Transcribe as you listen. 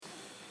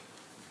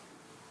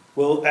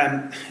Well,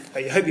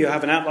 I hope you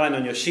have an outline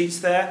on your sheets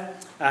there.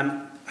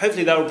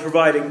 Hopefully that will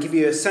provide and give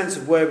you a sense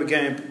of where we're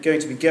going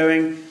to be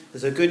going.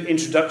 There's a good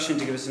introduction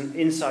to give us an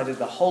insight of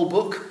the whole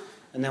book,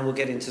 and then we'll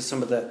get into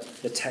some of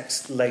the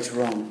text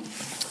later on.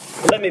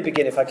 But let me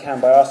begin, if I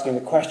can, by asking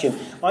the question,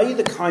 are you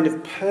the kind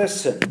of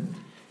person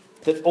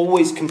that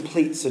always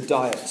completes a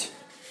diet?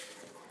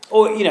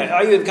 Or,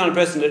 are you the kind of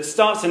person that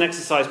starts an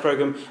exercise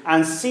program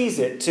and sees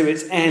it to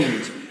its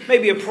end?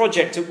 Maybe a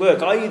project at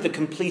work. Are you the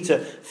completer,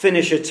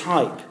 finisher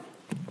type?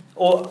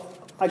 Or,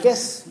 I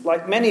guess,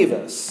 like many of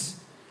us,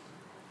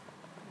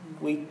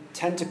 we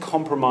tend to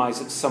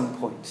compromise at some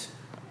point.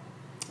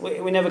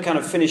 We never kind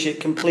of finish it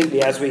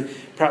completely as we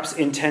perhaps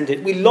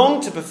intended. We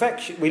long for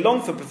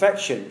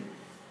perfection,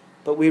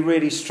 but we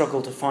really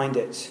struggle to find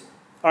it.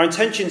 Our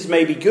intentions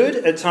may be good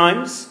at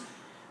times,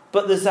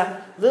 but there's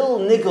that little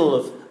niggle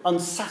of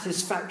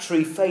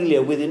unsatisfactory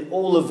failure within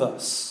all of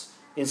us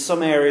in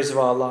some areas of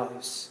our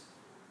lives.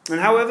 And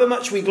however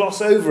much we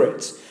gloss over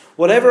it,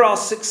 whatever our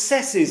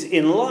successes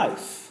in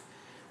life,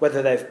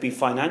 whether they be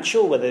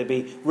financial, whether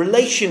they be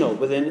relational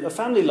within a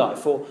family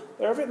life, or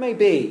wherever it may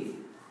be,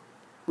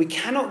 we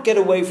cannot get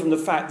away from the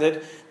fact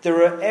that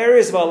there are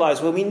areas of our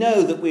lives where we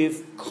know that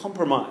we've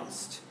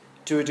compromised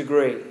to a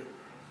degree.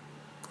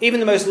 Even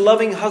the most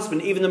loving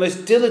husband, even the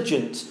most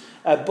diligent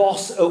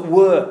boss at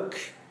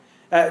work,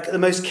 the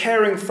most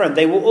caring friend,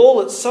 they will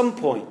all at some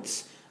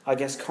point, I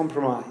guess,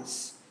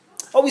 compromise.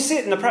 Oh, we see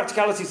it in the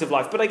practicalities of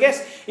life, but I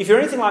guess if you're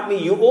anything like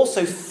me, you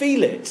also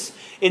feel it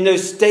in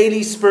those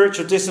daily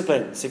spiritual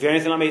disciplines. If you're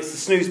anything like me, it's the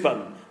snooze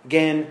button,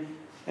 again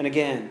and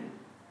again.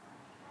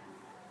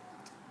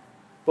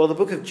 Well, the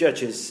book of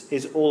Judges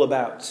is all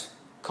about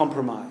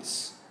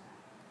compromise.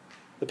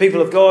 The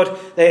people of God,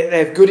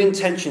 they have good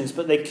intentions,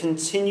 but they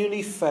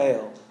continually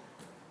fail.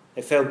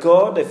 They fail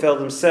God, they fail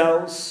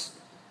themselves.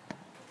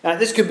 Now,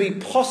 this could be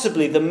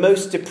possibly the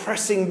most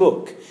depressing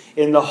book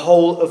in the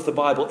whole of the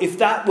Bible, if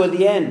that were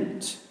the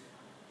end.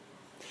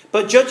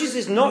 But Judges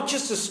is not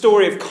just a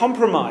story of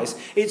compromise,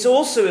 it's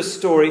also a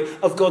story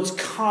of God's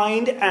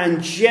kind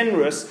and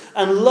generous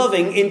and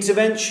loving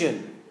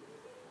intervention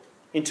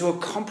into a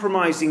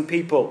compromising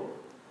people.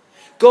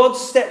 God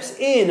steps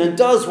in and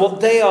does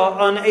what they are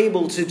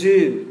unable to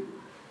do.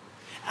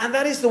 And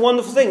that is the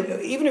wonderful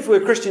thing. Even if we're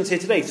Christians here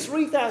today,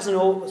 3,000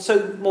 or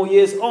so more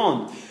years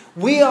on,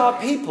 we are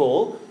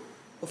people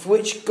of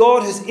which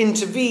God has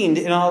intervened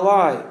in our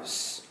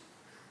lives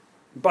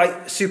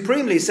by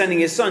supremely sending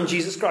his Son,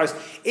 Jesus Christ,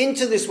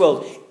 into this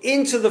world,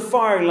 into the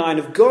firing line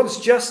of God's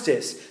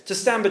justice to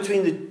stand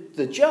between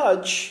the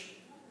judge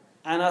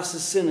and us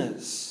as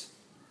sinners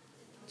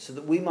so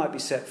that we might be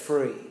set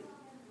free.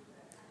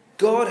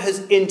 God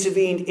has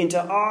intervened into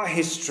our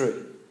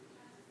history.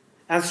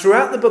 And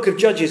throughout the book of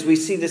Judges, we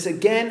see this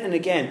again and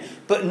again.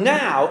 But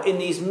now in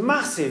these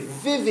massive,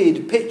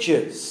 vivid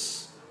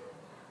pictures.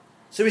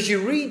 So as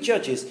you read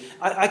Judges,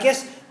 I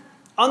guess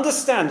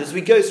understand as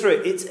we go through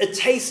it, it's a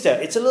taster,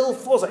 it's a little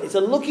foresight, it's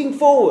a looking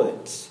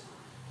forward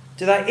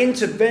to that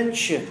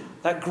intervention,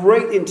 that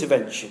great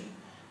intervention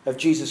of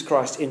Jesus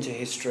Christ into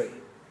history.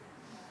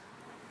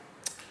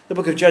 The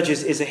book of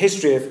Judges is a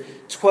history of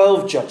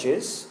 12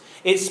 judges.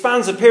 It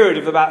spans a period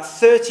of about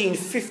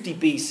 1350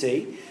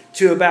 BC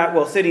to about,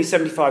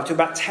 1375 to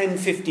about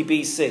 1050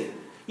 BC.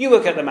 You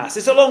work out the maths.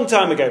 It's a long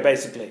time ago,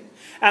 basically.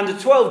 And the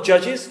 12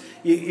 judges,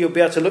 you'll be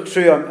able to look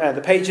through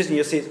the pages and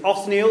you'll see it's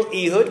Othniel,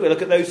 Ehud. We'll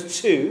look at those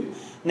two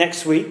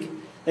next week.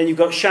 Then you've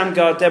got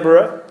Shamgar,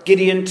 Deborah,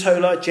 Gideon,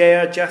 Tola,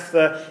 Jair,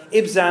 Jephthah,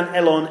 Ibzan,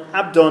 Elon,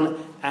 Abdon,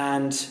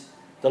 and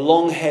the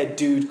long-haired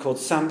dude called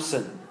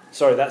Samson.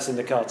 Sorry, that's in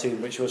the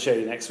cartoon, which we'll show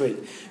you next week.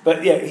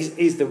 But yeah,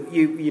 he's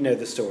you know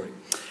the story.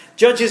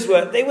 Judges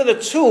were the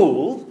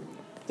tool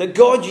that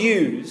God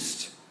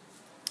used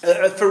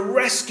for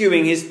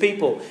rescuing his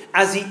people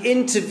as he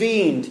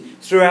intervened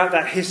throughout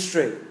that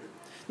history.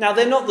 Now,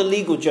 they're not the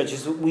legal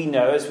judges that we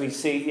know, as we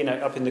see,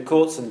 up in the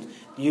courts, and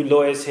you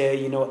lawyers here,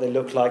 you know what they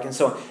look like, and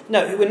so on.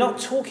 No, we're not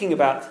talking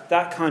about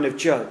that kind of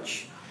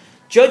judge.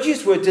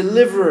 Judges were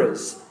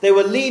deliverers. They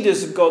were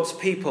leaders of God's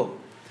people.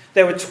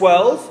 There were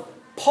 12,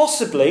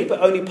 possibly, but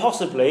only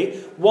possibly,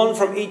 one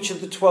from each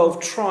of the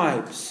 12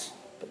 tribes.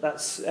 But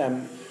that's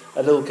a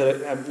little,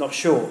 I'm not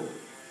sure.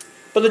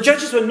 But the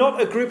judges were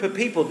not a group of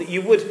people that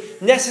you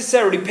would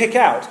necessarily pick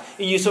out.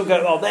 And you sort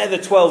of go, they're the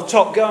 12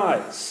 top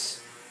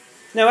guys.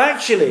 No,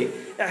 actually,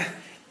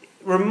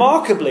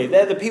 remarkably,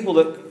 they're the people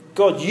that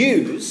God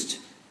used,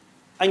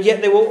 and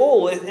yet they were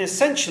all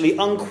essentially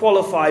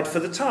unqualified for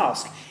the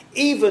task,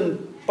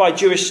 even by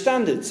Jewish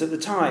standards at the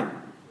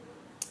time.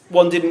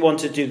 One didn't want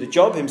to do the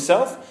job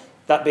himself,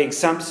 that being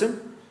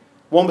Samson.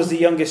 One was the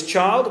youngest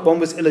child, one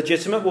was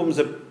illegitimate, one was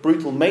a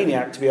brutal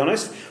maniac, to be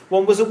honest.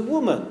 One was a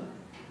woman.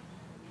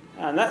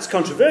 And that's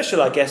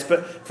controversial, I guess,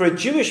 but for a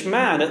Jewish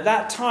man at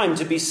that time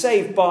to be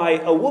saved by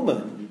a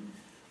woman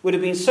would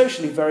have been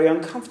socially very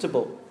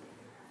uncomfortable.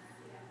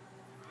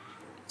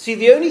 See,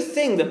 the only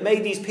thing that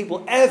made these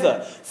people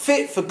ever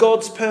fit for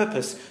God's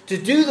purpose to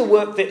do the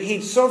work that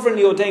he'd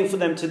sovereignly ordained for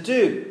them to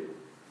do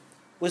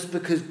was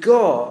because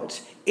God,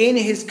 in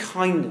his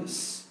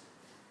kindness,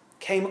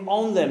 came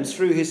on them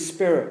through his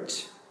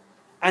Spirit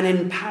and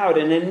empowered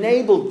and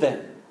enabled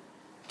them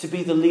to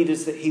be the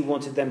leaders that he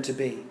wanted them to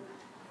be.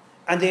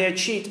 And they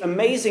achieved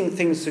amazing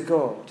things to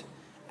God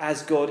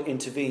as God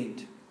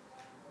intervened.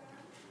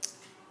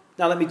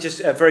 Now let me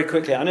just very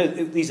quickly, I know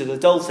these are the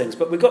dull things,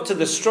 but we've got to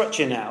the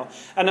structure now,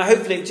 and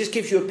hopefully it just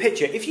gives you a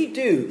picture. If you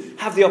do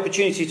have the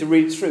opportunity to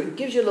read through, it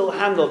gives you a little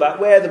handle about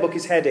where the book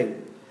is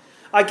heading.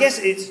 I guess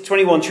it's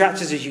 21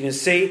 chapters, as you can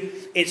see.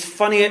 It's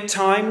funny at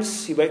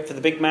times. You wait for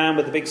the big man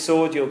with the big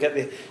sword, you'll get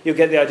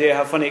the idea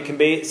how funny it can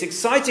be. It's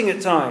exciting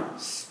at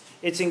times.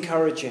 It's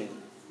encouraging.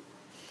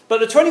 But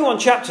the 21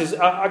 chapters,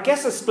 I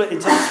guess, are split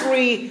into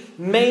three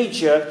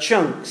major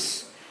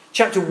chunks.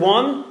 Chapter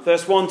 1,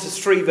 verse 1 to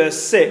 3,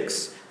 verse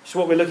 6, which is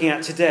what we're looking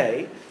at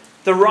today.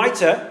 The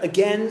writer,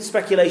 again,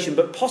 speculation,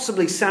 but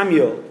possibly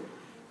Samuel,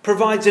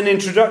 provides an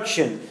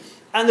introduction.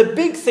 And the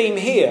big theme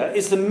here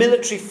is the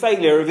military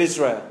failure of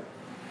Israel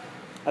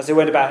as they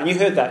went about. And you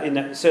heard that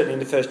certainly in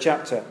the first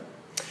chapter.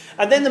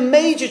 And then the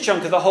major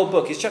chunk of the whole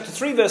book is chapter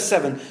 3, verse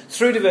 7,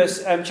 through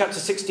to chapter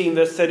 16,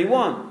 verse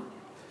 31.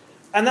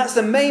 And that's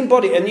the main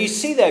body. And you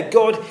see there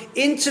God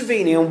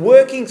intervening and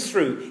working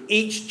through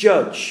each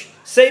judge,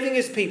 saving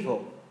his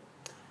people.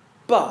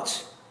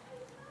 But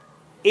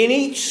in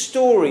each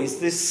story,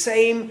 this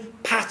same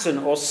pattern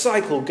or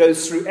cycle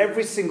goes through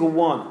every single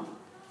one.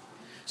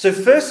 So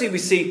firstly, we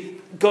see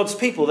God's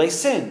people, they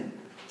sin.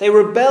 They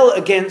rebel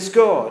against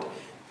God.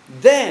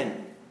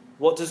 Then,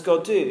 what does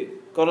God do?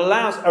 God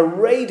allows a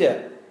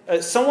raider,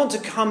 someone to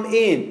come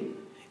in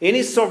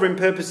his sovereign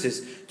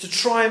purposes, to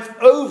triumph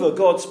over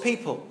God's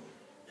people.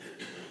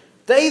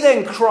 They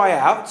then cry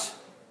out.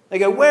 They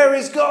go, "Where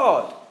is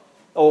God?"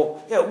 Or,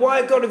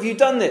 "Why, God, have you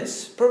done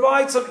this?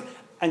 Provide something."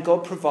 And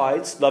God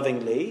provides,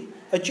 lovingly,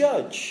 a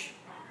judge.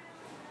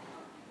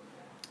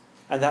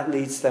 And that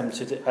leads them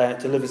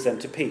delivers them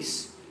to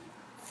peace.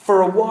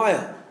 For a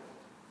while.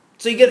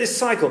 So you get this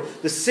cycle.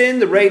 The sin,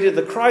 the raider,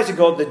 the cries of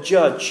God, the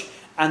judge,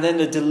 and then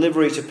the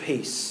delivery to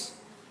peace.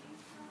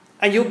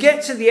 And you'll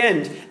get to the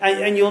end,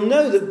 and you'll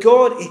know that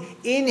God,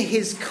 in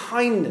his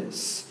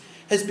kindness,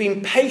 has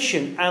been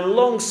patient and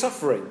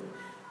long-suffering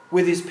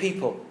with his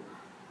people.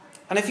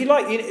 And if you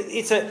like,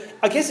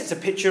 I guess it's a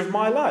picture of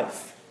my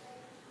life.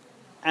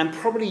 And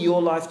probably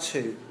your life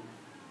too.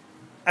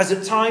 As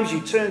at times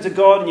you turn to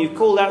God and you've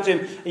called out to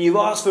him and you've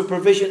asked for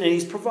provision and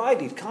he's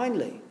provided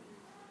kindly.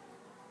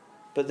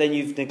 But then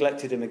you've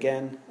neglected him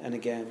again and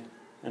again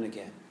and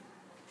again.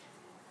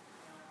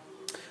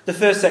 The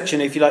first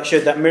section, if you like,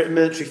 showed that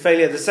military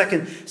failure. The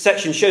second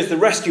section shows the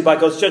rescue by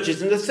God's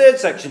judges. And the third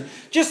section,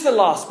 just the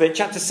last bit,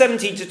 chapter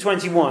 17 to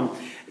 21.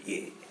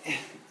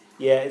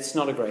 Yeah, it's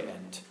not a great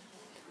end.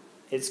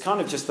 It's kind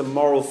of just the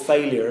moral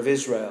failure of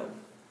Israel.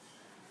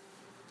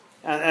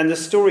 And the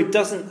story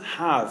doesn't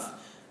have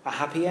a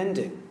happy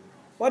ending.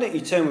 Why don't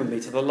you turn with me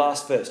to the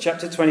last verse,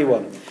 chapter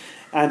 21,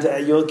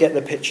 and you'll get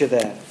the picture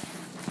there.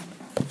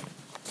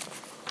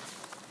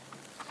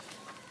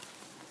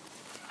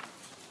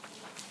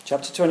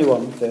 Chapter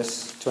 21,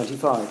 verse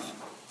 25.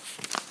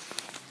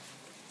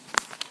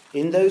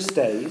 In those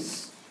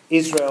days,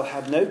 Israel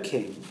had no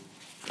king,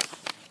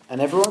 and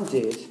everyone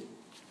did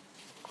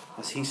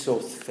as he saw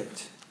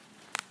fit.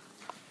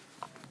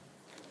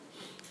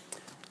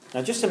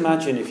 Now just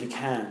imagine, if you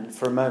can,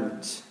 for a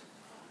moment,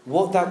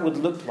 what that would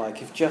look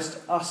like if just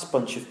us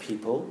bunch of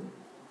people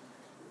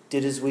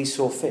did as we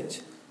saw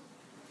fit.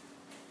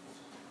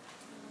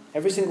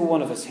 Every single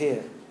one of us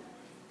here.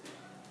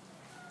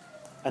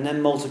 And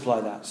then multiply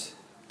that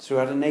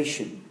throughout a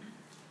nation.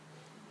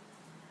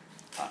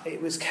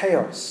 It was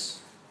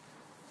chaos.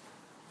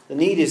 The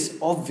need is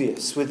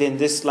obvious within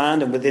this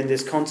land and within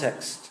this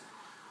context.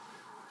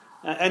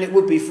 And it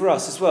would be for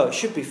us as well. It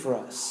should be for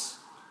us.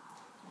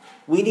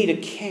 We need a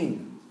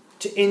king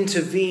to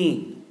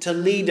intervene, to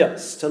lead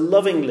us, to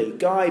lovingly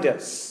guide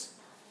us.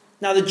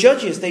 Now the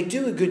judges, they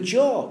do a good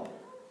job.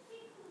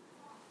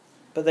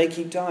 But they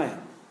keep dying.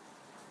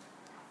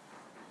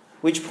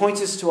 Which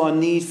points us to our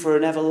need for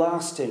an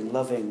everlasting,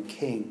 loving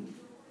king.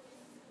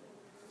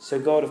 So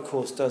God, of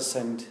course, does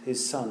send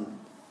his Son,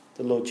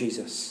 the Lord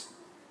Jesus,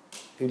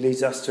 who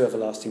leads us to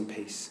everlasting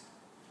peace.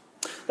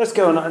 Let's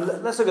go on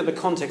and let's look at the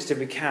context if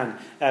we can,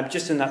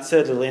 just in that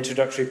third little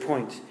introductory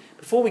point.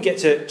 Before we get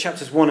to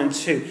chapters 1 and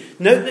 2,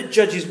 note that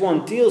Judges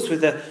 1 deals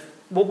with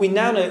what we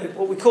now know,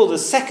 what we call the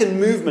second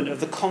movement of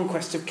the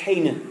conquest of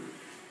Canaan.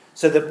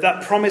 So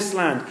that promised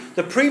land.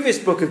 The previous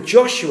book of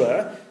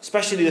Joshua,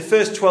 especially the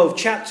first 12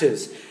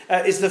 chapters,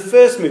 is the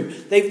first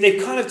move.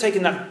 They've kind of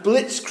taken that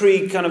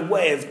blitzkrieg kind of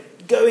way of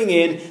going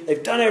in.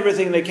 They've done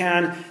everything they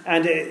can,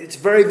 and it's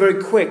very,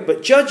 very quick.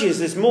 But Judges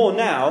is more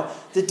now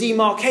the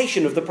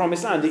demarcation of the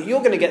promised land. That you're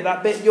going to get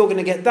that bit, you're going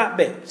to get that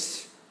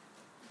bit.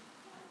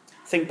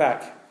 Think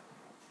back.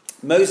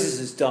 Moses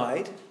has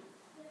died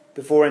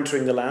before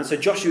entering the land. So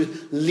Joshua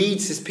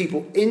leads his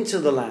people into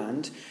the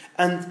land.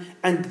 And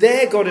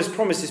there God has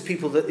promised his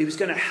people that he was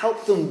going to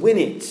help them win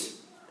it.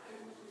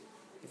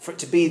 For it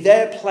to be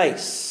their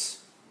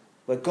place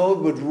where God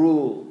would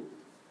rule.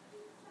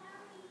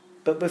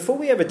 But before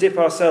we ever dip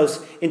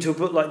ourselves into a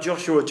book like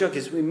Joshua or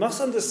Judges, we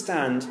must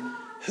understand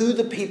who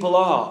the people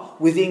are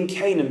within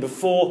Canaan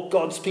before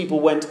God's people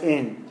went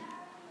in.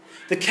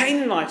 The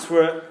Canaanites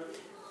were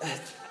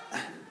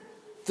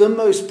the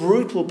most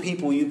brutal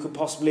people you could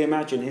possibly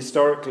imagine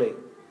historically.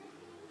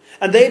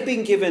 And they'd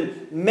been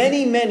given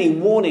many, many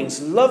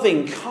warnings,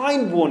 loving,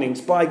 kind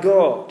warnings by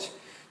God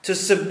to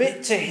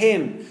submit to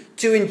him,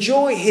 to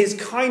enjoy his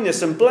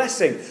kindness and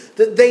blessing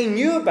that they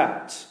knew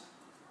about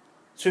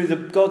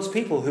through God's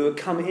people who had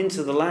come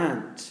into the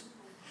land.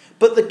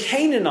 But the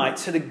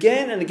Canaanites had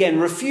again and again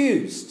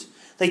refused.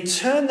 They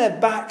turned their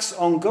backs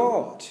on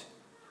God.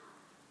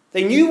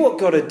 They knew what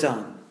God had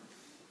done,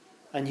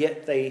 and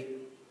yet they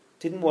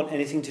didn't want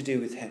anything to do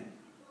with him.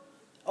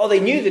 Oh, they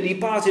knew that he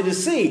parted the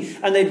sea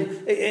and they'd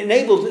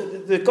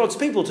enabled God's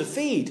people to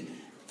feed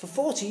for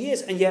 40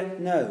 years, and yet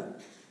no,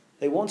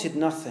 they wanted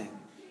nothing.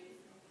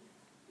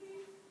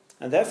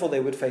 And therefore they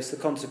would face the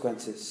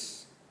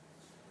consequences.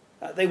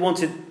 They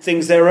wanted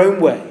things their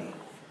own way.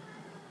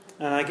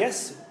 And I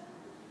guess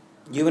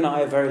you and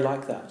I are very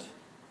like that.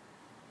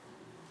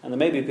 And there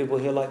may be people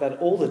here like that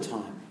all the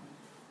time,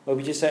 where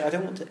we just say, I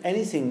don't want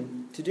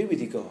anything to do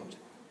with you, God.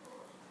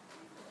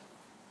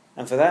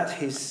 And for that,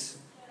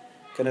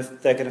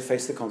 they're going to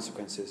face the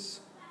consequences.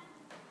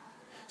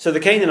 So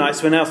the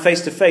Canaanites were now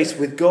face to face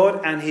with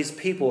God and his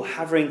people,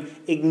 having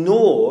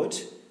ignored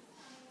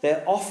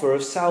their offer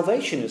of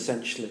salvation,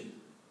 essentially.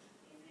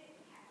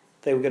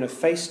 They were going to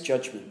face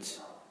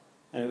judgment,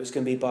 and it was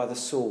going to be by the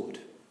sword.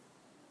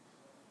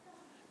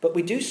 But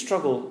we do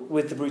struggle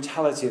with the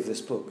brutality of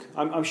this book.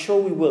 I'm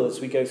sure we will as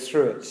we go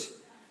through it.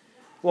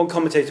 One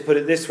commentator put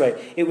it this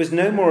way: it was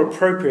no more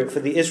appropriate for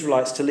the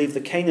Israelites to leave the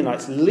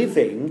Canaanites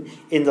living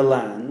in the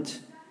land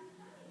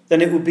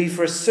than it would be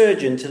for a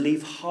surgeon to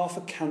leave half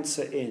a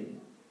cancer in.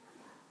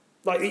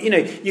 Like,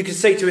 you could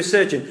say to a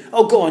surgeon,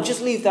 oh, go on,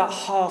 just leave that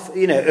half,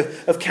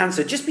 of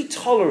cancer. Just be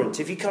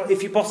tolerant if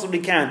you possibly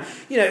can.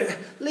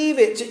 Leave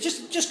it.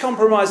 Just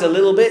compromise a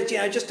little bit.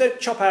 Just don't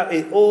chop out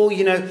it all.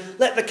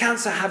 Let the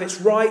cancer have its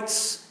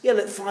rights. Let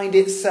it find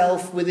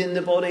itself within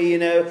the body,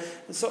 And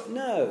so,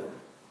 no.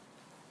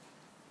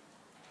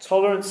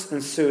 Tolerance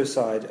and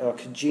suicide are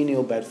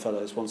congenial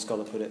bedfellows, one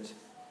scholar put it.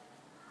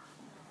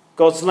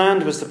 God's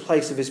land was the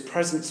place of his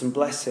presence and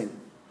blessing.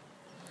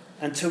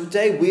 And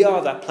today we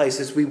are that place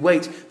as we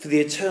wait for the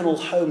eternal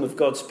home of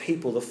God's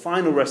people, the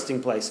final resting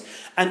place.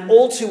 And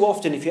all too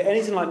often, if you're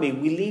anything like me,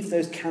 we leave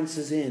those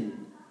cancers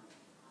in.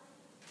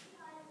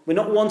 We're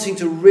not wanting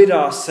to rid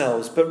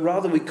ourselves, but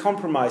rather we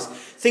compromise,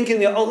 thinking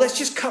that, let's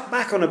just cut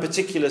back on a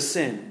particular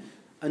sin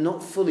and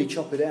not fully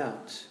chop it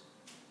out.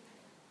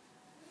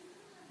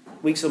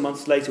 Weeks or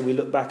months later, we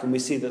look back and we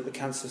see that the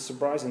cancer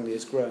surprisingly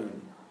has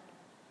grown.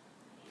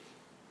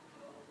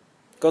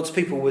 God's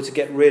people were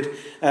to rid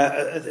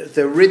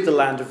the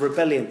land of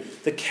rebellion.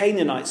 The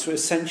Canaanites were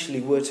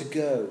to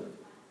go.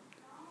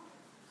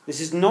 This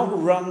is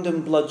not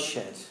random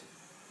bloodshed.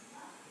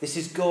 This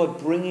is God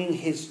bringing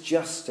his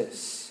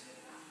justice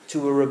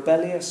to a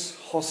rebellious,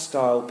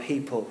 hostile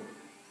people.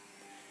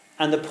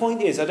 And the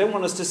point is, I don't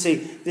want us to see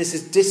this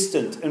as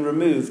distant and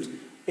removed.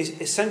 It's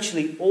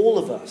essentially all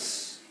of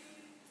us,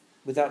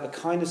 without the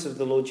kindness of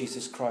the Lord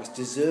Jesus Christ,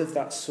 deserve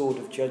that sword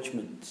of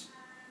judgment.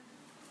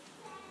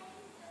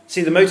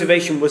 See, the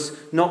motivation was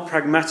not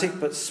pragmatic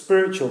but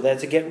spiritual. They're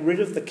to get rid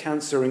of the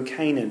cancer in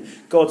Canaan,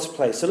 God's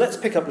place. So let's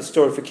pick up the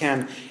story, if we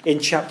can, in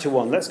chapter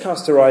 1. Let's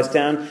cast our eyes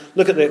down,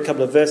 look at a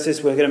couple of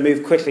verses. We're going to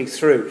move quickly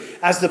through.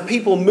 As the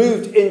people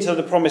moved into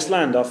the promised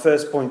land, our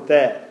first point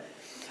there,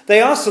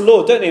 they asked the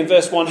Lord, don't they, in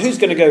verse 1, who's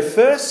going to go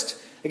first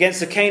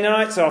against the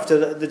Canaanites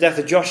after the death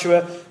of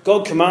Joshua?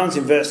 God commands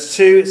in verse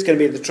 2, it's going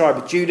to be the tribe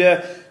of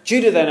Judah.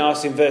 Judah then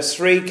asks in verse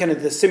 3, can the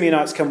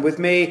Simeonites come with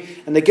me?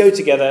 And they go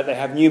together, they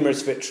have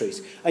numerous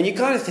victories. And you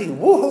kind of think,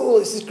 whoa,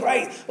 this is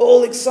great,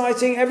 all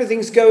exciting,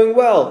 everything's going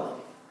well.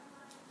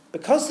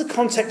 Because the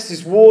context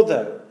is war,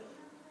 though,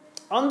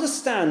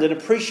 understand and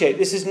appreciate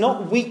this is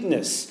not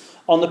weakness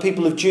on the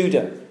people of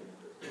Judah.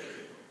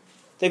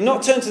 They've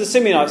not turned to the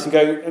Simeonites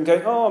and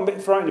going, oh, I'm a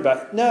bit frightened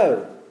about it.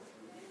 No.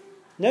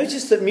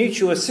 Notice that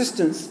mutual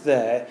assistance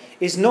there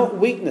is not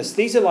weakness.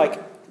 These are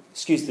like,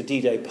 excuse the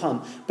D-Day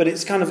pun, but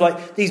it's kind of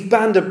like these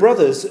band of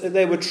brothers,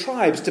 they were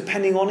tribes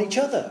depending on each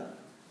other.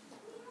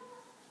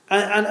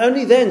 And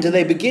only then do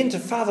they begin to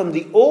fathom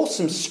the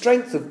awesome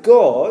strength of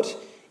God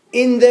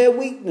in their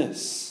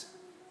weakness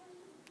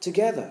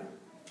together.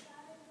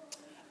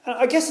 And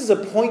I guess there's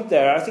a point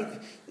there, I think,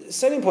 a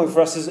selling point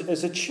for us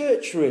as a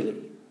church, really.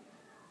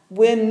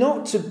 We're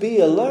not to be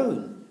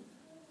alone.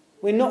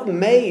 We're not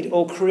made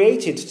or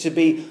created to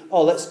be,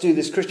 let's do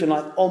this Christian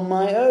life on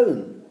my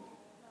own.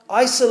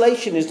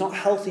 Isolation is not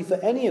healthy for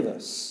any of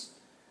us.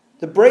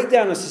 The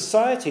breakdown of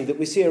society that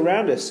we see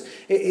around us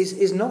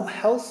is not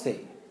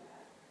healthy.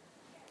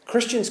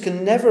 Christians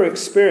can never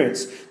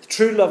experience the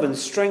true love and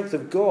strength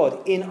of God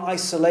in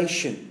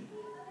isolation.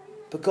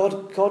 But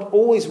God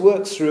always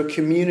works through a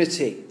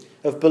community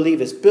of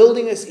believers,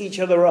 building us each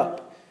other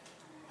up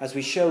as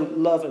we show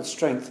love and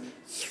strength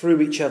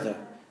through each other,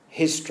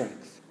 his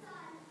strength.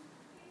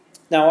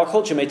 Now, our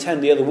culture may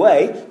tend the other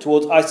way,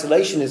 towards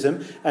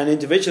isolationism and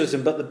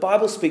individualism, but the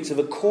Bible speaks of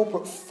a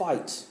corporate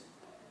fight,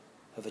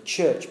 of a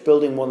church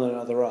building one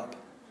another up.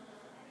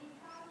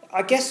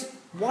 I guess,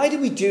 why do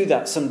we do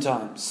that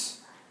sometimes?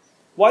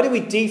 Why do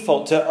we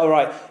default to, all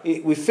right,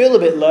 we feel a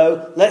bit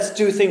low, let's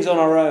do things on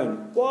our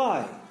own?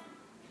 Why?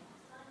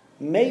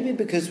 Maybe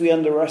because we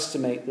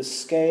underestimate the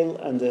scale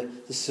and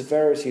the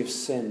severity of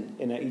sin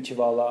in each of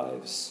our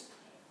lives.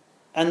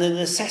 And the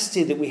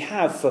necessity that we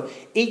have for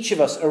each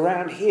of us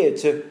around here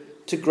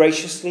to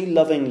graciously,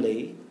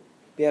 lovingly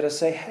be able to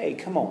say, hey,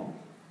 come on.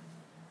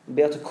 And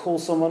be able to call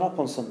someone up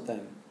on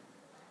something.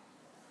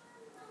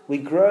 We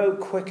grow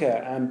quicker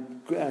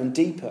and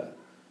deeper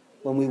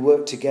when we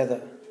work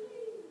together,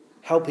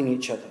 helping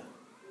each other.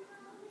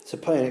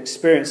 To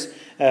experience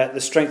the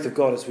strength of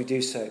God as we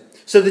do so.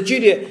 So the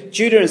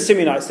Judah and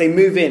Simeonites, they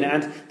move in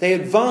and they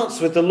advance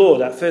with the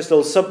Lord. That first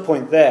little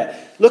subpoint there.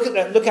 Look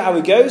at how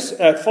he goes.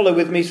 Follow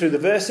with me through the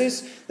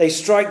verses. They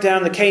strike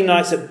down the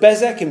Canaanites at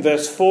Bezek in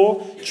verse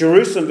 4,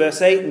 Jerusalem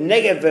verse 8,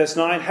 Negev verse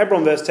 9,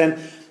 Hebron verse 10.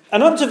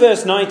 And up to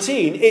verse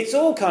 19, it's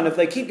all kind of,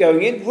 they keep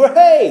going in.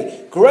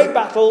 Hooray! Great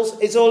battles.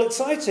 It's all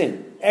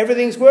exciting.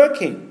 Everything's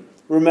working.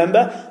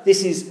 Remember,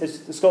 this is,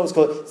 as the scholars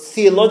call it,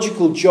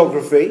 theological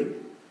geography.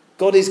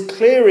 God is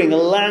clearing a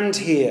land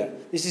here.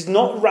 This is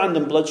not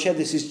random bloodshed,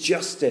 this is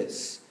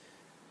justice.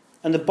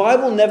 And the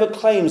Bible never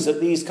claims that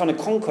these kind of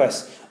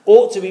conquests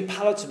ought to be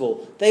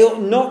palatable. They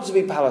ought not to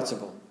be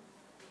palatable.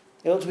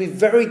 They ought to be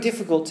very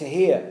difficult to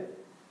hear.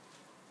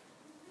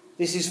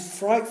 This is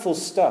frightful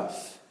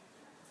stuff,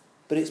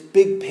 but it's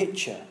big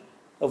picture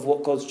of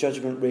what God's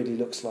judgment really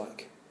looks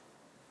like.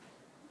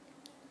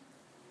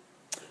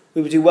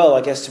 We would do well,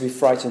 I guess, to be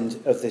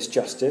frightened of this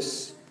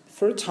justice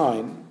for a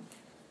time,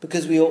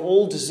 because we are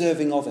all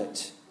deserving of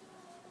it.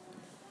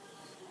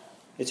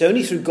 It's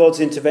only through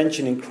God's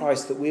intervention in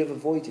Christ that we have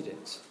avoided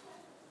it.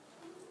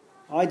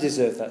 I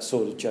deserve that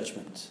sort of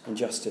judgment and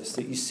justice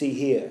that you see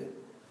here.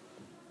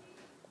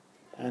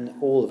 And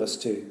all of us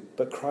do.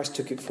 But Christ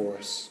took it for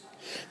us.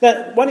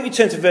 Now, why don't you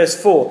turn to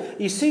verse 4?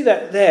 You see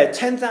that there,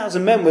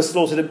 10,000 men were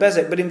slaughtered at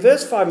Bezek. But in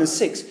verse 5 and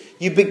 6,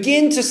 you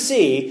begin to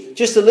see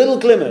just a little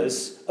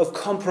glimmers of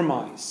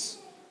compromise.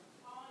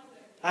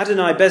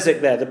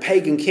 Adonai-Bezek there, the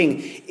pagan king,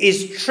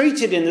 is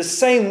treated in the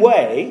same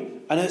way.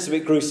 I know it's a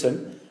bit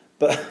gruesome,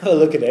 but have a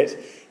look at it.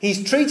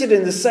 He's treated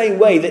in the same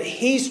way that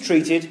he's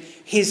treated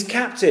his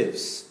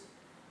captives.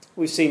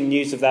 We've seen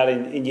news of that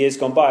in years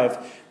gone by,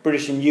 of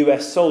British and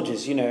US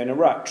soldiers, in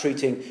Iraq,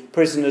 treating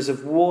prisoners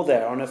of war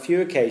there on a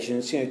few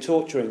occasions,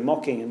 torturing,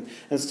 mocking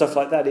and stuff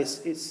like that.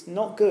 It's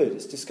not good.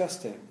 It's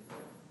disgusting.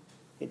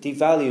 It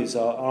devalues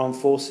our armed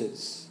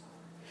forces.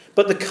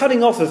 But the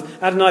cutting off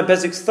of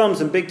Adonai-Bezek's thumbs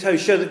and big toes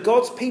show that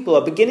God's people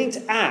are beginning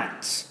to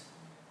act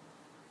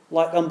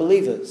like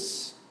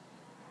unbelievers.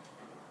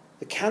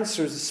 The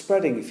cancer is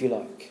spreading, if you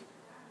like.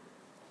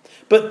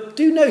 But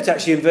do note,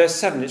 actually, in verse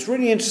 7, it's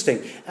really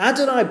interesting.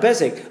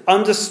 Adonai-Bezek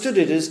understood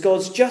it as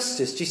God's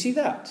justice. Do you see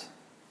that?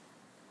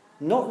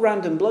 Not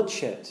random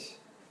bloodshed.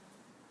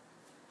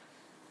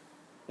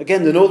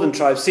 Again, the northern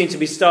tribes seem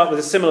to start with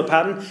a similar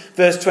pattern.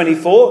 Verse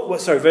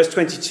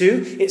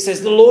 22, it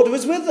says the Lord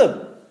was with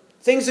them.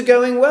 Things are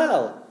going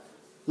well.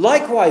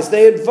 Likewise,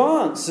 they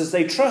advance as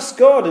they trust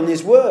God and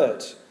his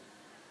word.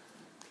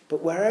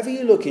 But wherever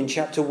you look in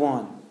chapter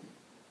 1,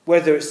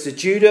 whether it's the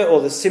Judah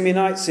or the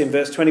Simeonites in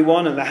verse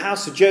 21 and the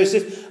house of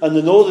Joseph and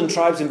the northern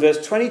tribes in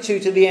verse 22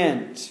 to the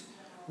end,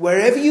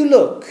 wherever you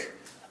look,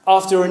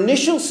 after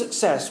initial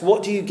success,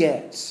 what do you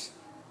get?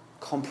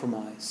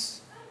 Compromise.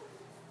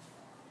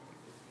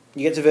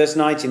 You get to verse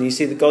 19 and you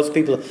see that God's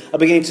people are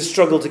beginning to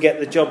struggle to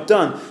get the job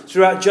done.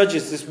 Throughout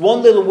Judges, this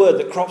one little word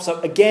that crops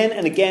up again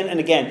and again and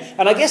again.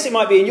 And I guess it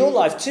might be in your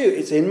life too.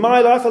 It's in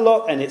my life a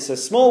lot, and it's a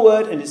small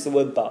word, and it's the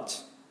word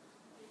but.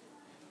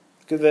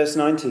 Look at verse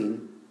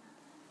 19.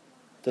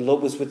 The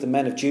Lord was with the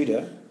men of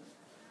Judah.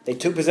 They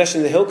took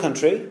possession of the hill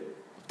country,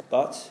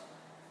 but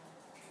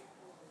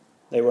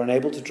they were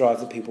unable to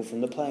drive the people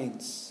from the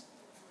plains.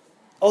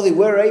 Oh, they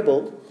were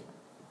able,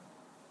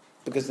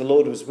 because the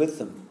Lord was with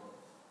them.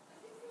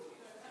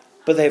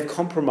 But they have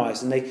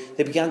compromised, and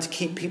they began to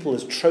keep people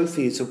as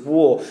trophies of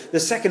war. The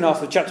second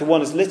half of chapter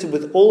 1 is littered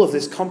with all of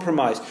this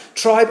compromise.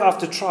 Tribe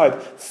after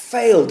tribe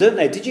failed, don't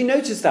they? Did you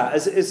notice that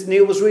as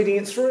Neil was reading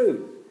it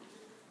through?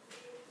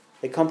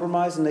 They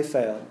compromise and they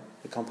fail.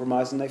 They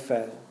compromise and they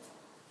fail.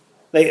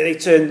 They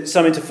turn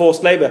some into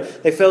forced labour.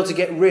 They fail to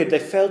get rid. They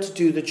fail to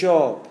do the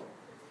job.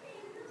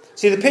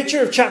 See, the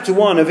picture of chapter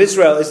 1 of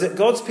Israel is that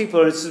God's people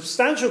are in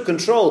substantial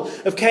control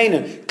of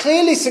Canaan.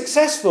 Clearly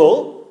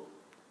successful,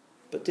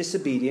 but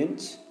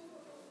disobedient.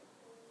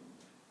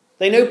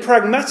 They know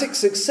pragmatic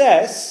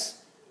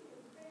success,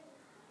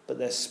 but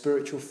they're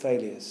spiritual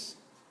failures.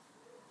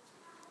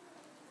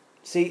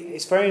 See,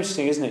 it's very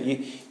interesting, isn't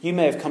it? You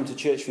may have come to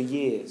church for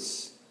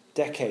years,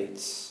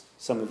 decades,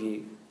 some of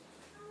you.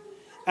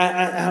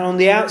 And on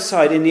the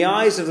outside, in the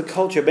eyes of the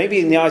culture, maybe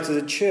in the eyes of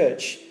the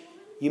church,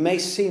 you may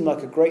seem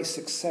like a great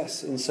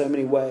success in so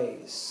many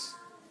ways.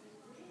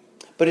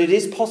 But it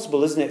is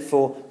possible, isn't it,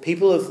 for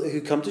people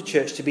who come to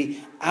church to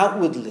be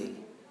outwardly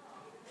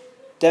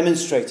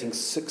demonstrating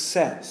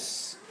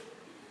success.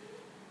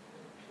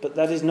 But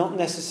that is not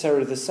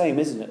necessarily the same,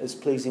 isn't it, as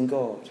pleasing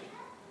God.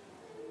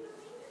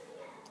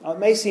 It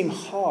may seem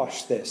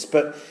harsh, this,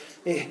 but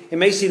it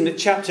may seem that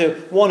chapter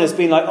 1 has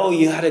been like, oh,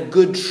 you had a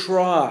good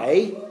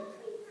try.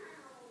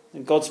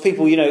 And God's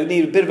people, need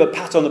a bit of a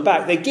pat on the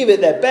back. They give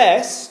it their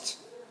best.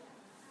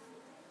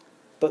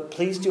 But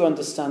please do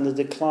understand the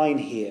decline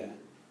here.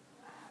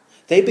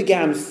 They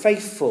began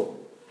faithful,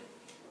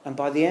 and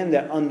by the end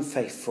they're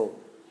unfaithful,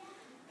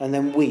 and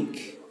then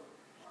weak.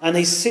 And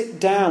they sit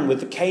down with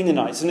the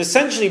Canaanites. And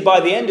essentially by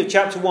the end of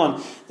chapter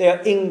 1, they are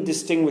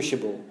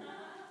indistinguishable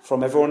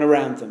from everyone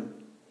around them.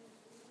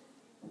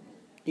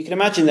 You can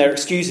imagine their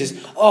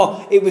excuses.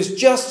 Oh, it was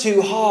just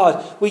too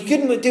hard. We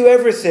couldn't do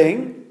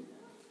everything.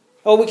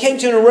 Oh, we came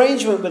to an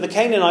arrangement with the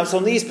Canaanites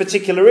on these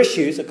particular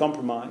issues, a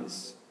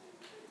compromise.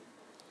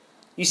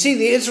 You see,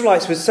 the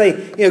Israelites would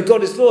say,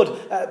 God is Lord,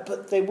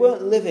 but they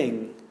weren't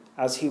living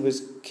as he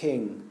was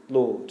King,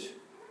 Lord,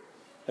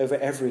 over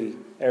every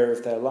area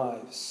of their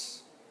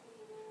lives.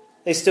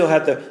 They still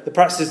had the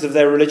practices of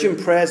their religion,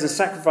 prayers and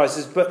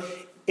sacrifices, but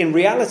in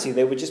reality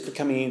they were just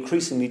becoming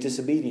increasingly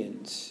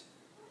disobedient.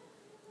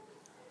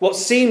 What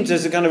seemed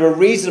as a kind of a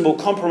reasonable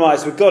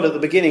compromise with God at the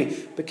beginning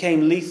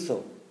became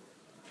lethal.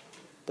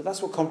 But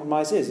that's what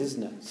compromise is,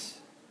 isn't it?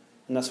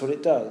 And that's what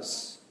it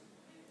does.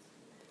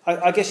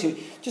 I guess you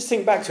just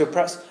think back to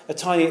perhaps a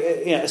tiny,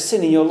 a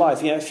sin in your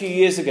life, a few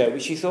years ago,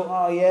 which you thought,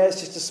 oh yeah, it's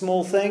just a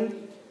small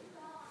thing.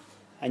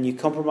 And you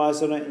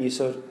compromised on it and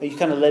you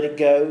kind of let it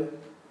go.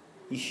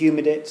 You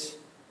humoured it.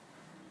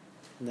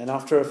 And then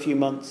after a few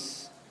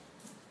months,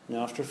 and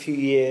after a few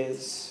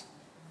years,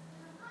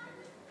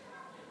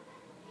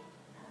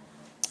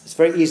 it's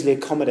very easily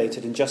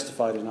accommodated and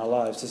justified in our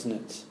lives, isn't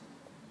it?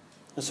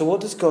 And so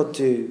what does God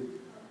do?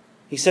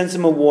 He sends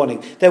them a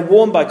warning. They're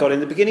warned by God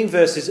in the beginning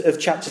verses of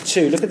chapter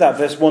 2. Look at that,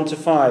 verse 1 to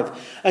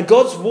 5. And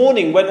God's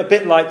warning went a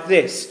bit like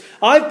this.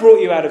 I've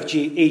brought you out of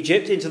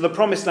Egypt into the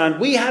promised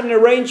land. We had an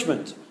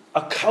arrangement,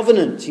 a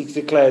covenant, he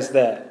declares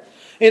there.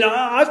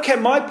 I've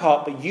kept my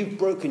part, but you've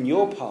broken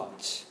your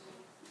part.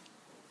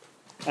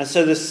 And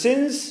so the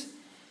sins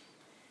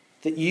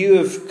that you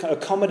have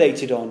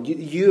accommodated on,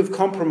 you have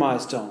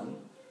compromised on,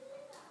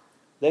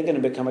 they're going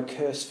to become a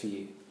curse for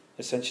you,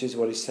 essentially is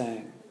what he's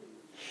saying.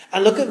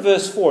 And look at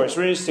verse 4. It's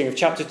really interesting of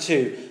chapter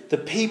 2. The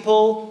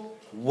people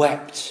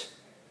wept.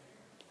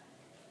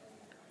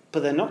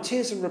 But they're not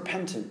tears of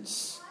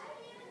repentance.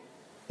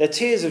 They're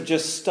tears of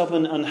just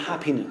stubborn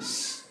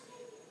unhappiness.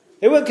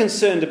 They weren't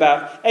concerned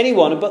about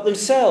anyone but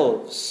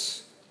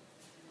themselves.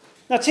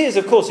 Now, tears,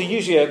 of course, are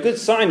usually a good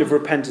sign of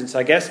repentance,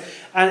 I guess,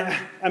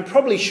 and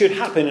probably should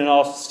happen in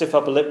our stiff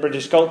upper lip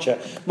British culture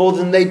more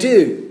than they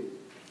do.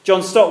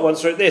 John Stott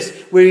once wrote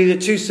this: we're either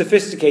too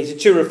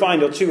sophisticated, too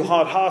refined, or too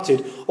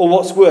hard-hearted, or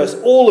what's worse,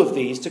 all of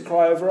these to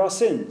cry over our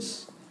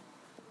sins.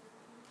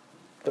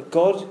 But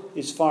God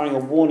is firing a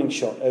warning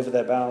shot over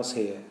their bows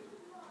here.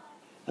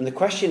 And the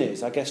question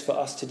is, I guess for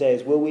us today,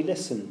 is will we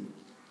listen?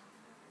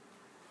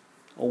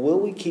 Or will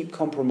we keep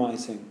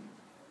compromising?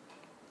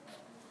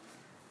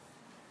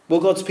 Will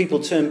God's people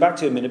turn back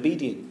to him in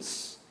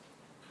obedience?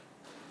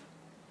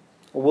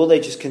 Or will they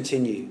just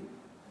continue?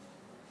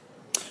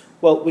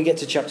 Well, we get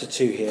to chapter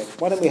 2 here.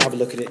 Why don't we have a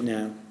look at it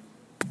now?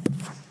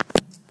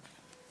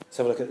 Let's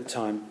have a look at the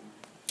time.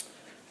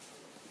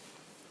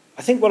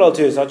 I think what I'll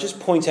do is I'll just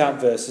point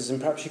out verses, and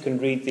perhaps you can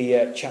read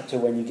the chapter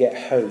when you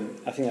get home.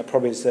 I think that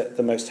probably is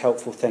the most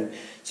helpful thing.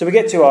 So we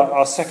get to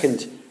our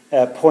second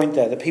point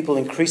there. The people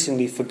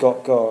increasingly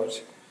forgot God.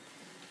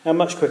 A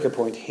much quicker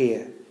point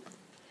here.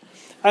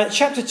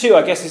 Chapter 2,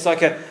 I guess, is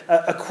like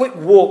a quick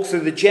walk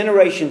through the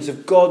generations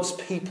of God's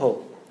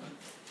people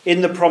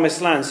in the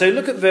promised land. So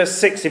look at verse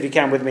 6 if you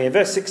can with me. In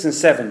verse 6 and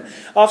 7.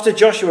 After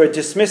Joshua had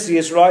dismissed the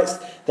Israelites,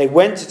 they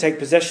went to take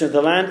possession of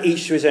the land,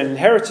 each to his own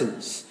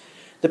inheritance.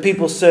 The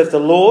people served the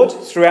Lord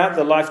throughout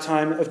the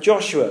lifetime of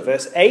Joshua.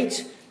 Verse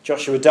 8,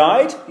 Joshua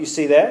died, you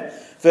see there.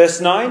 Verse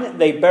 9,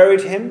 they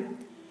buried him.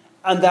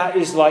 And that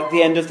is like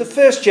the end of the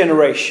first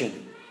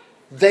generation.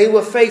 They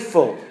were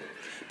faithful.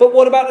 But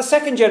what about the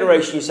second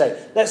generation, you say?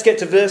 Let's get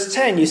to verse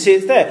 10. You see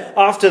it there.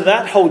 After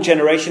that whole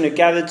generation had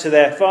gathered to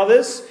their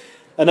fathers,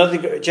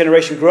 another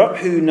generation grew up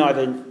who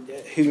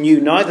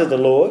knew neither the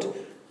Lord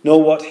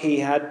nor what he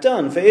had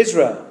done for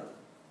Israel.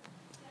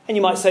 And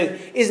you might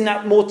say, isn't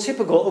that more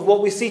typical of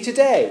what we see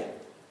today?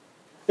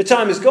 The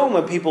time is gone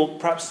when people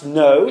perhaps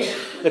know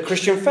the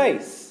Christian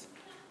faith.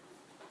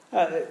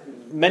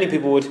 Many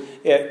people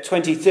would,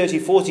 20, 30,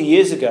 40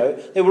 years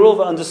ago, they would all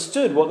have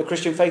understood what the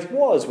Christian faith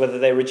was, whether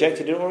they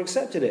rejected it or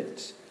accepted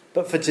it.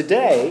 But for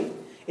today,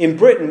 in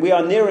Britain, we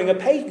are nearing a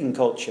pagan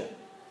culture.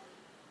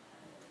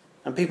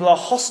 And people are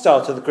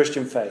hostile to the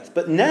Christian faith.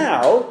 But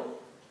now,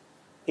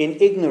 in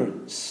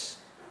ignorance.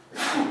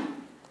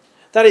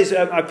 That is,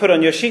 I put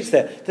on your sheets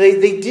there,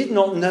 they did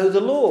not know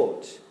the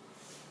Lord.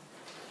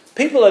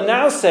 People are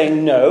now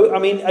saying no. I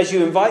mean, as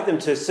you invite them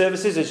to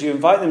services, as you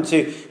invite them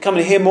to come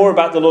and hear more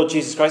about the Lord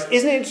Jesus Christ,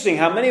 isn't it interesting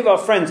how many of our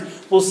friends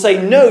will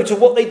say no to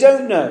what they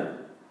don't know?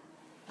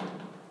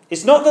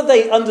 It's not that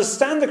they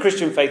understand the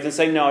Christian faith and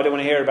say, no, I don't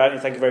want to hear about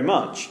it, thank you very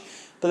much.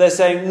 But they're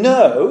saying,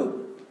 no,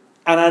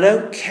 and I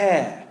don't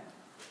care.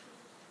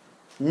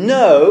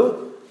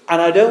 No,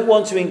 and I don't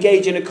want to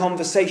engage in a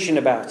conversation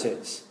about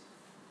it.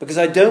 Because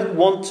I don't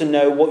want to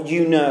know what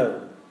you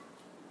know.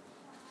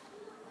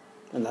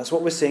 And that's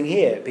what we're seeing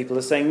here. People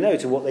are saying no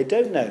to what they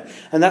don't know.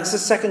 And that's the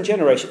second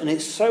generation. And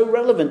it's so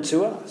relevant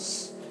to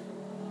us.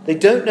 They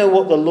don't know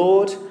what the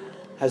Lord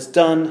has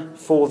done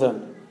for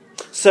them.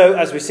 So,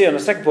 as we see on the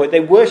second point,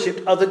 they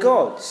worshipped other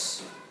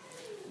gods.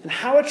 And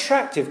how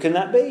attractive can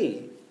that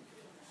be?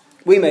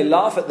 We may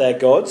laugh at their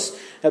gods.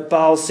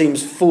 Baal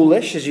seems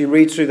foolish. As you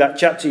read through that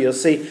chapter, you'll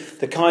see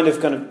the kind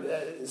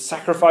of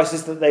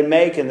sacrifices that they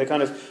make and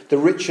the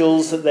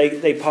rituals that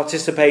they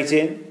participate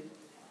in.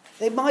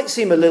 They might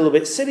seem a little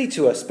bit silly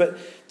to us, but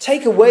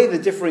take away the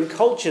different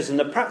cultures and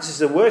the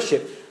practices of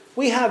worship.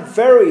 We have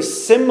very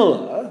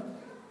similar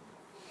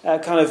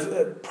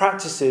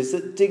practices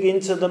that dig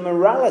into the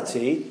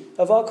morality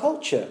of our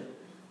culture.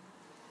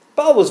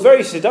 Baal was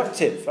very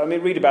seductive. I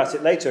mean, read about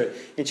it later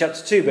in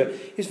chapter 2, but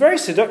he's very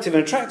seductive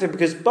and attractive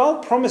because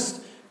Baal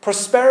promised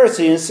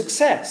prosperity and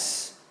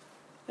success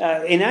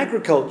in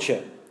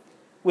agriculture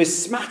with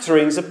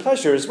smatterings of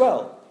pleasure as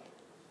well.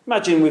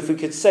 Imagine if we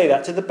could say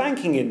that to the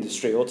banking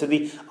industry or to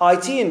the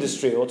IT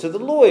industry or to the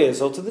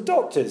lawyers or to the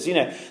doctors. You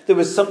know, there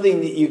was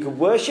something that you could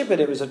worship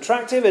and it was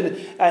attractive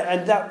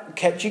and that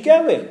kept you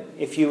going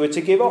if you were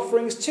to give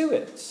offerings to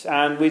it.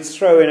 And we'd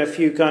throw in a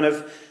few kind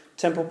of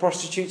temple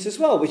prostitutes as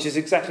well, which is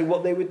exactly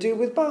what they would do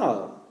with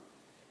Baal.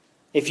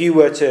 If you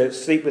were to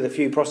sleep with a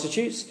few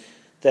prostitutes,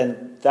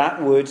 then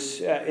that would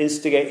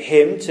instigate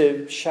him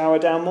to shower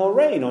down more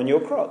rain on your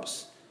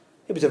crops.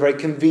 It was a very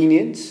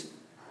convenient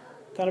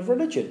kind of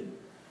religion.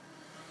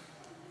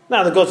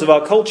 Now, the gods of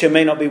our culture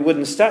may not be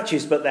wooden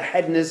statues, but the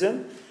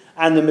hedonism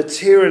and the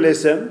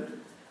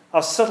materialism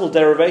are subtle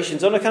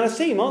derivations on a kind of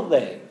theme, aren't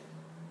they?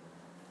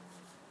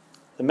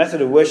 The method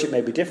of worship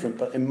may be different,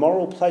 but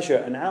immoral pleasure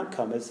and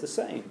outcome is the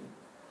same.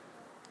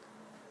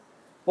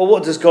 Well,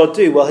 what does God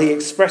do? Well, he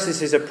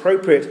expresses his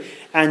appropriate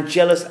and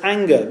jealous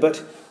anger,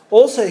 but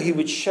also he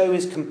would show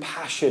his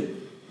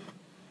compassion.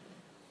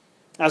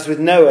 As with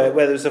Noah,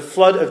 where there was a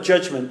flood of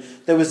judgment,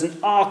 there was an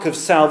ark of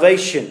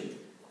salvation.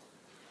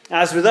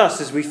 As with us,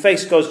 as we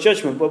face God's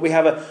judgment, but we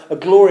have a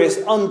glorious,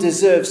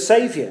 undeserved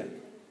Saviour.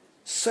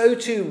 So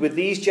too with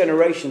these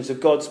generations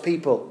of God's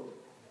people.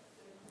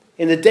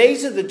 In the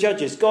days of the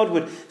judges, God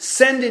would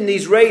send in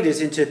these raiders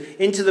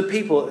into the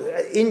people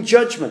in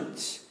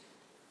judgment.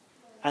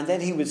 And then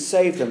he would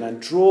save them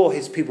and draw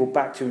his people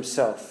back to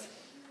himself.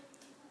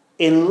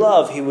 In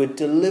love, he would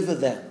deliver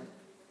them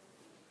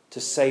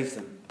to save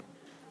them.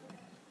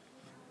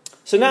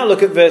 So now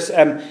look at verse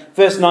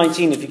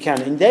 19 if you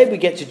can. And there we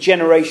get to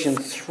generation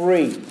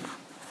 3.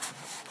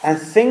 And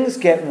things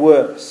get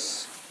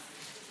worse.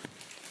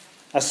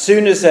 As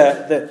soon as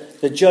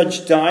the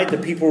judge died, the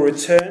people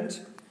returned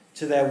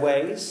to their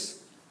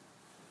ways.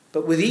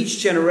 But with each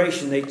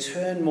generation, they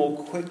turn more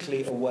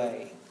quickly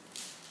away.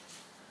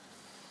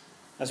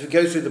 As we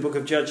go through the book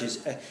of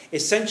Judges,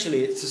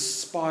 essentially it's a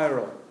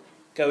spiral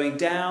going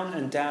down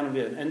and down and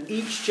down. And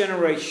each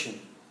generation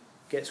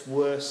gets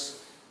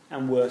worse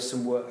and worse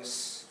and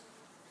worse.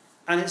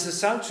 And it's a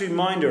salutary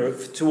reminder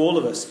to all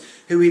of us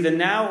who either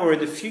now or in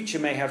the future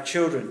may have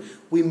children,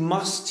 we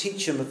must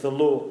teach them of the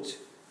Lord.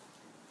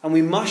 And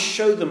we must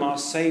show them our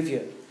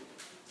Saviour.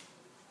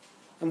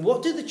 And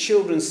what do the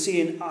children see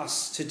in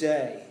us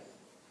today?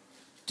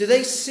 Do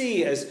they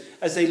see, as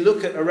they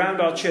look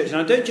around our church, and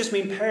I don't just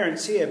mean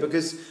parents here,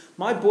 because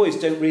my boys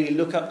don't really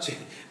look up to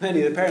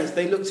many of the parents.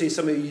 They look to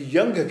some of the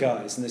younger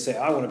guys and they say,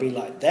 I want to be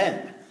like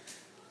them.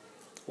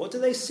 What do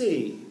they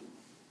see?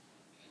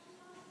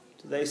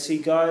 Do they see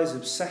guys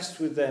obsessed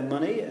with their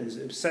money and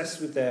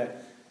obsessed with their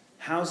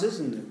houses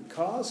and their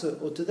cars?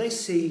 Or do they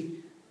see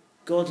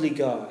godly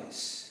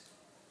guys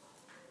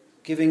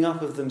giving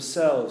up of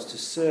themselves to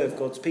serve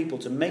God's people,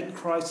 to make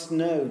Christ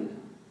known?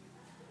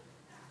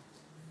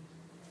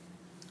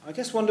 I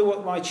guess wonder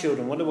what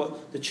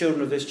the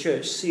children of this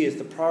church see as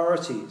the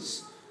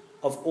priorities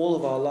of all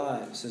of our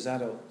lives as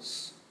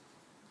adults.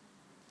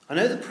 I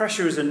know the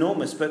pressure is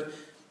enormous, but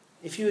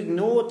if you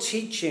ignore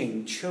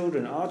teaching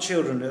children, our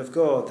children of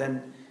God,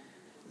 then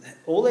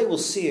all they will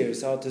see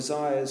is our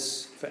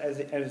desires for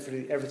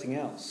everything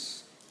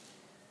else.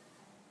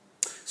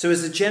 So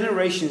as the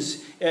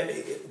generations,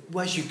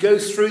 as you go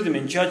through them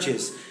in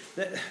Judges,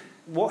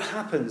 what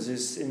happens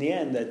is, in the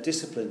end, they're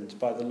disciplined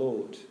by the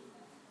Lord.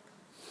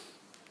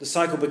 The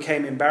cycle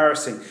became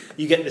embarrassing.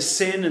 You get the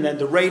sin, and then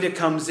the raider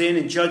comes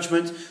in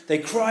judgment. They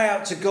cry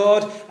out to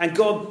God, and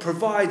God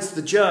provides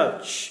the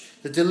judge,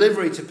 the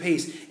delivery to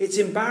peace. It's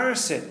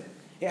embarrassing.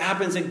 It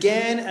happens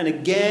again and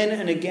again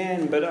and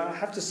again. But I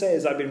have to say,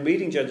 as I've been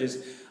reading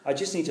Judges, I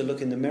just need to look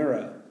in the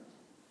mirror.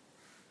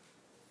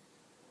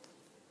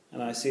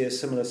 And I see a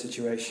similar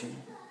situation.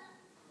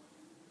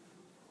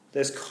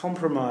 there's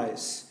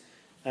compromise,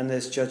 and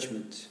there's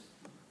judgment.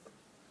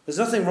 There's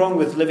nothing wrong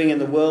with living in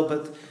the world,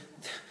 but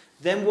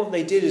then what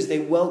they did is they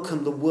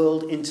welcomed the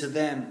world into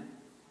them.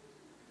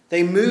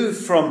 They moved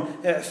from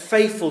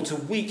faithful to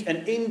weak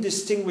and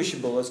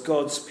indistinguishable as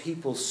God's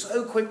people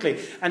so quickly.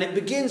 And it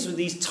begins with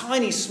these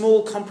tiny,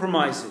 small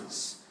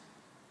compromises.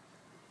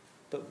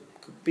 But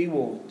be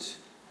warned,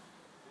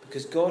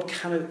 because God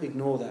cannot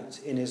ignore that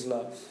in his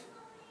love.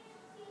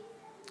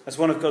 As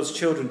one of God's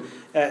children,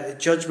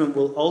 judgment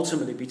will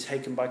ultimately be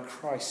taken by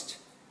Christ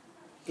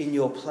in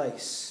your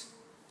place.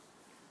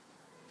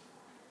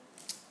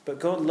 But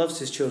God loves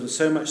his children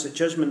so much that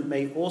judgment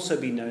may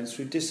also be known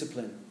through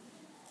discipline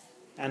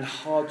and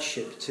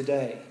hardship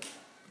today.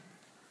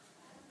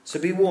 So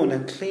be warned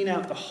and clean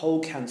out the whole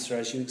cancer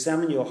as you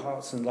examine your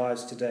hearts and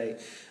lives today,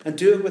 and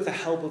do it with the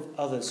help of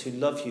others who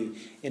love you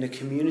in a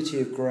community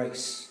of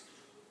grace.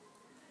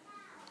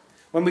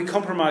 When we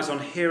compromise on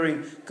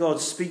hearing God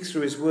speak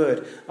through his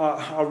word,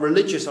 our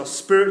religious, our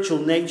spiritual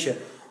nature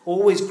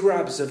always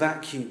grabs a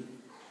vacuum.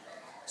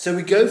 So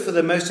we go for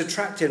the most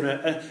attractive,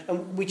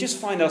 and we just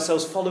find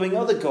ourselves following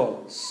other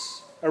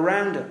gods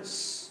around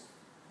us,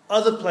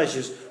 other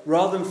pleasures,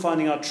 rather than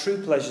finding our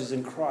true pleasures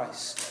in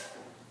Christ.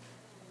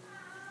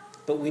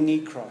 But we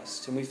need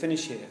Christ, and we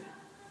finish here.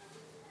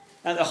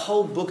 And the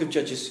whole book of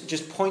Judges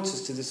just points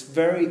us to this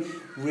very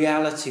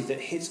reality that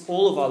hits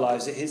all of our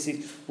lives.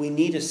 We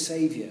need a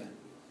saviour.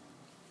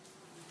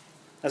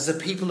 As the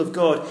people of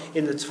God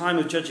in the time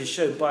of Judges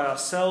showed, by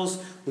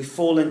ourselves we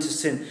fall into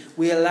sin.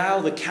 We allow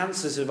the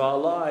cancers of our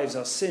lives,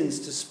 our sins,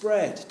 to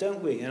spread,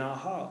 don't we, in our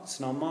hearts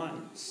and our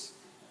minds.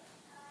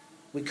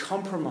 We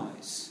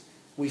compromise.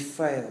 We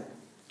fail.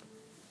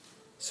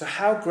 So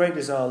how great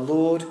is our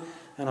Lord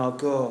and our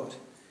God?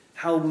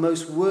 How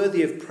most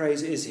worthy of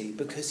praise is he?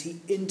 Because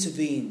he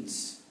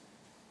intervenes.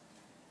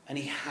 And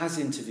he has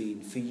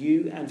intervened for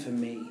you and for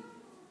me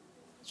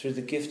through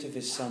the gift of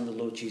his Son, the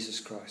Lord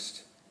Jesus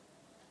Christ.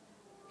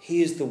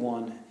 He is the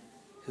one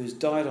who has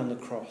died on the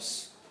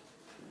cross.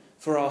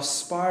 For our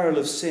spiral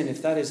of sin,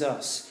 if that is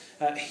us,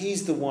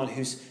 he's the one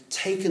who's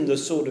taken the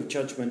sword of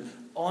judgment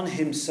on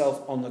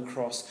himself on the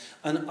cross.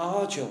 And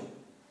our job,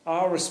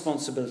 our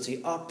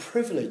responsibility, our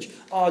privilege,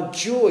 our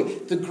joy,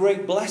 the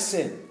great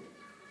blessing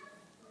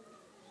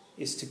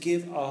is to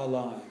give our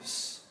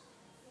lives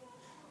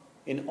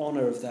in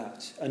honour of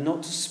that, and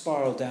not to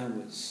spiral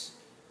downwards,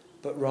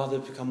 but rather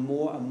to become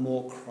more and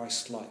more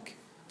Christ-like,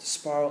 to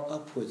spiral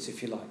upwards,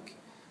 if you like,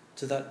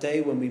 to that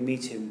day when we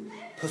meet him,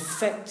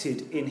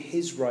 perfected in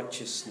his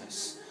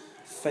righteousness,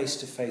 face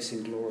to face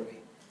in glory.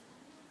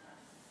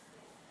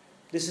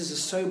 This is a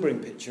sobering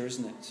picture,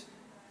 isn't it?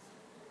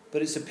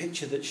 But it's a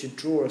picture that should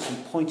draw us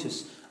and point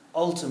us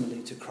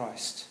ultimately to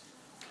Christ,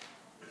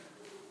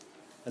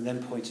 and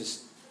then point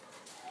us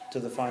to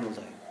the final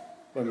day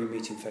when we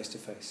meet him face to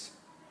face.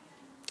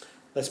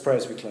 Let's pray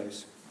as we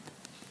close.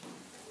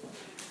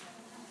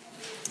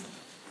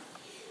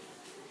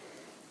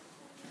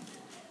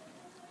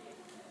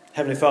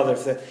 Heavenly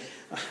Father,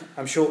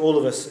 I'm sure all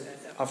of us,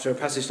 after a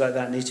passage like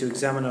that, need to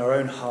examine our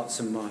own hearts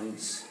and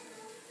minds.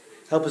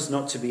 Help us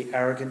not to be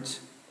arrogant.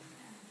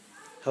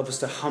 Help us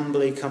to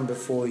humbly come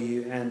before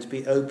you and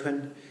be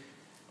open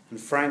and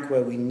frank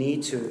where we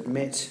need to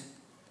admit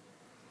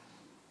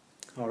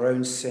our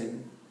own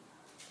sin.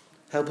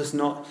 Help us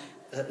not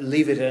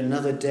leave it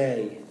another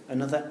day,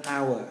 another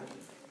hour,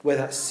 where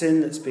that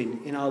sin that's been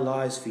in our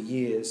lives for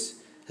years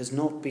has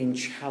not been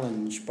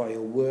challenged by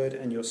your word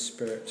and your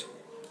spirit.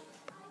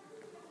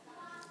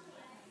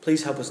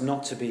 Please help us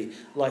not to be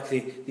like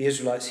the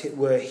Israelites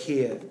were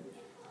here,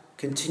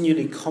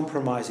 continually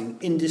compromising,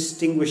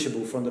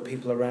 indistinguishable from the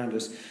people around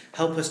us.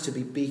 Help us to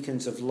be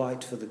beacons of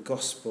light for the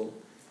gospel,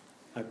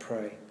 I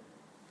pray.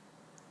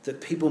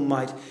 That people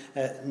might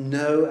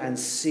know and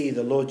see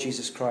the Lord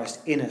Jesus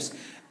Christ in us,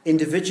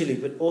 individually,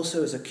 but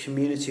also as a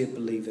community of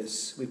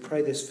believers. We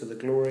pray this for the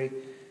glory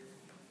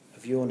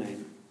of your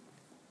name.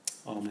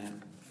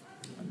 Amen.